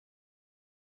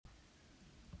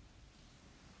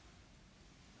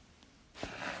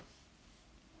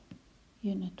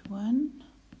Unit 1,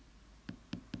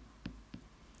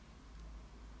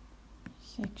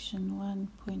 Section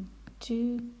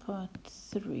 1.2, Part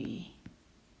 3.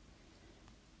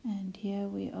 And here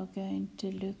we are going to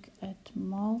look at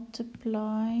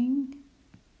multiplying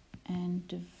and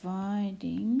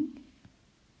dividing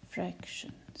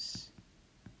fractions.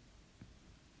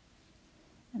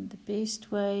 And the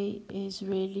best way is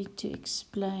really to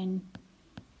explain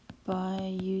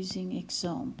by using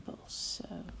examples. So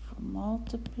for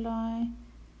multiply,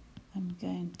 I'm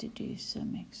going to do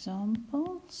some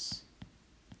examples.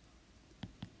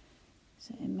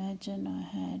 So imagine I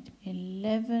had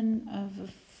 11 over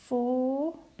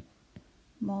 4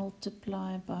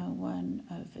 multiply by 1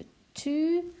 over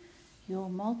 2. Your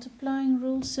multiplying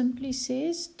rule simply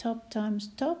says top times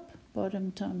top,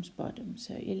 bottom times bottom.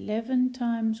 So 11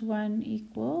 times 1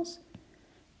 equals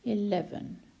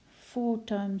 11. 4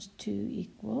 times 2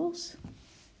 equals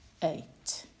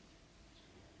 8.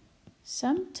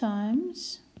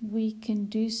 Sometimes we can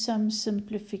do some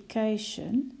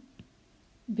simplification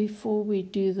before we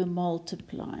do the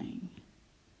multiplying.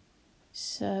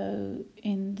 So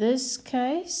in this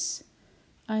case,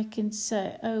 I can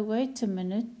say, oh, wait a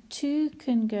minute, 2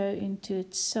 can go into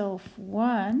itself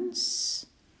once.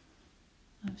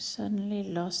 I've suddenly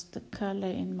lost the color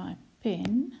in my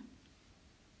pen.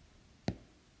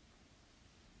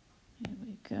 There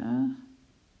we go.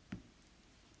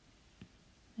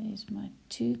 There's my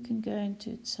 2 can go into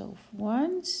itself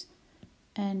once,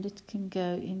 and it can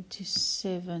go into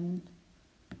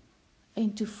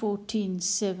 14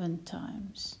 7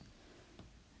 times.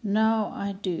 Now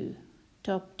I do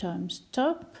top times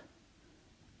top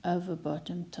over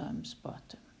bottom times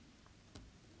bottom.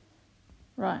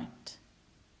 Right.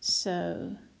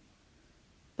 So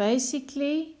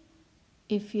basically,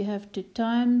 if you have to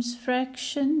times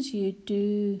fractions, you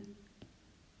do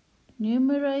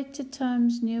numerator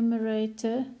times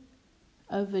numerator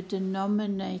over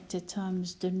denominator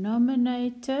times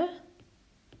denominator.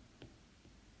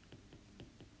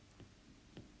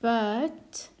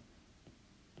 But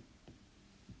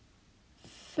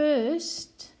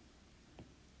first,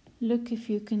 look if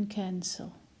you can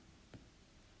cancel.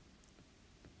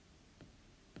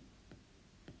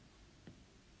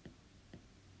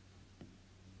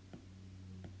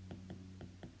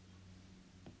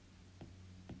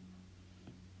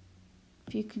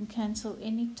 If you can cancel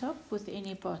any top with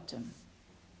any bottom.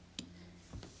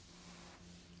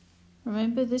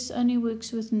 Remember, this only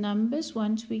works with numbers.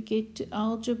 Once we get to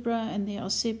algebra and there are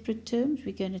separate terms,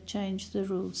 we're going to change the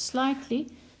rules slightly,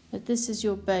 but this is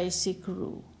your basic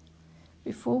rule.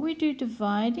 Before we do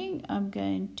dividing, I'm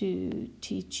going to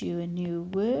teach you a new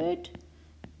word,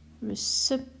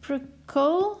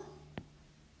 reciprocal.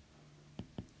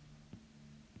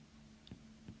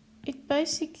 It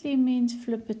basically means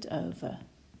flip it over.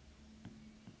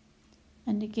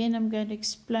 And again, I'm going to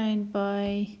explain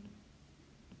by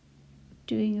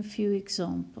doing a few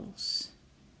examples.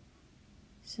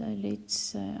 So let's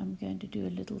say I'm going to do a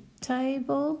little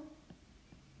table.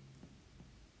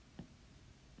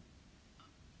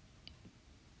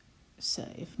 So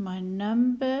if my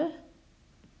number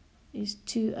is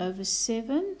 2 over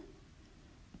 7,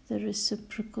 the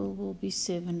reciprocal will be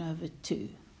 7 over 2.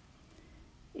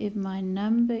 If my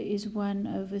number is 1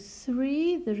 over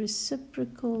 3, the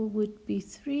reciprocal would be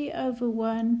 3 over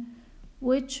 1,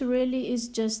 which really is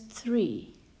just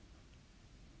 3.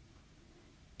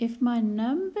 If my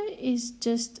number is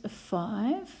just a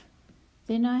 5,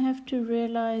 then I have to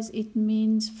realize it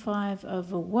means 5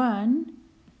 over 1,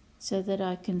 so that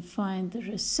I can find the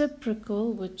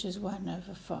reciprocal, which is 1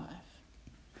 over 5.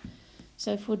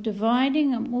 So for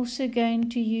dividing, I'm also going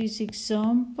to use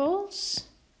examples.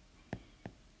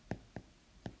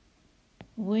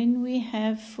 When we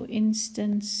have, for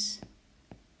instance,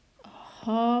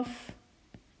 half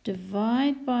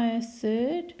divide by a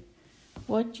third,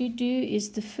 what you do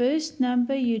is the first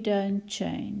number you don't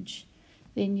change.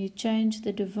 Then you change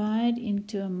the divide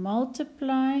into a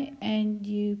multiply and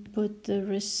you put the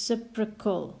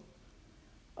reciprocal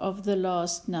of the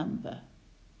last number.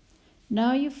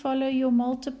 Now you follow your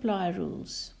multiply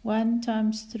rules. 1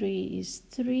 times 3 is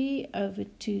 3 over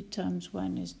 2 times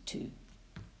 1 is 2.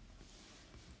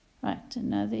 Right,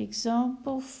 another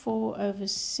example, 4 over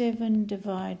 7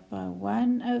 divide by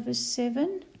 1 over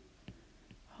 7.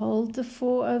 Hold the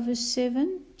 4 over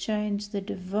 7, change the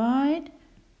divide,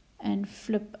 and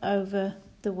flip over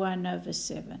the 1 over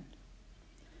 7.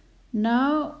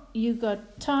 Now you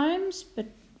got times,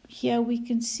 but here we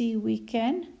can see we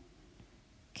can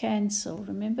cancel.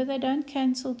 Remember, they don't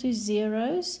cancel to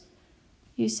zeros.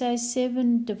 You say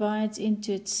 7 divides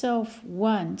into itself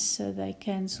once, so they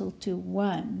cancel to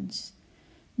ones.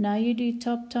 Now you do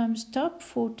top times top.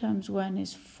 4 times 1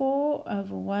 is 4,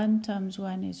 over 1 times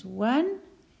 1 is 1.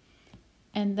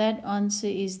 And that answer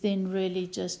is then really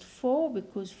just 4,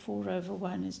 because 4 over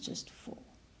 1 is just 4.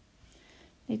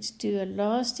 Let's do a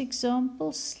last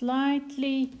example,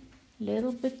 slightly, a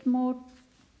little bit more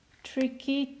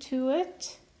tricky to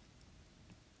it.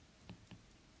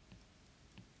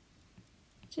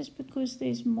 Just because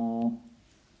there's more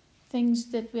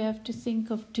things that we have to think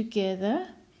of together.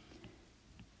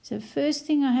 So first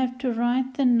thing, I have to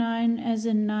write the 9 as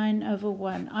a 9 over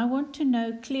 1. I want to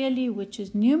know clearly which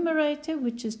is numerator,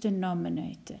 which is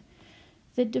denominator.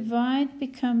 The divide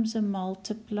becomes a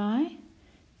multiply.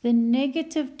 The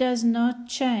negative does not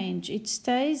change. It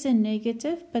stays a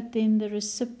negative, but then the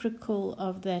reciprocal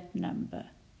of that number.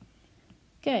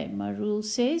 Okay, my rule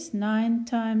says 9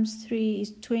 times 3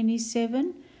 is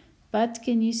 27, but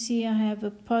can you see I have a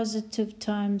positive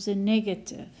times a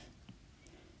negative?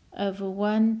 Over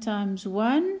 1 times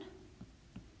 1,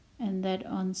 and that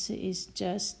answer is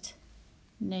just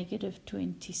negative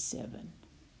 27.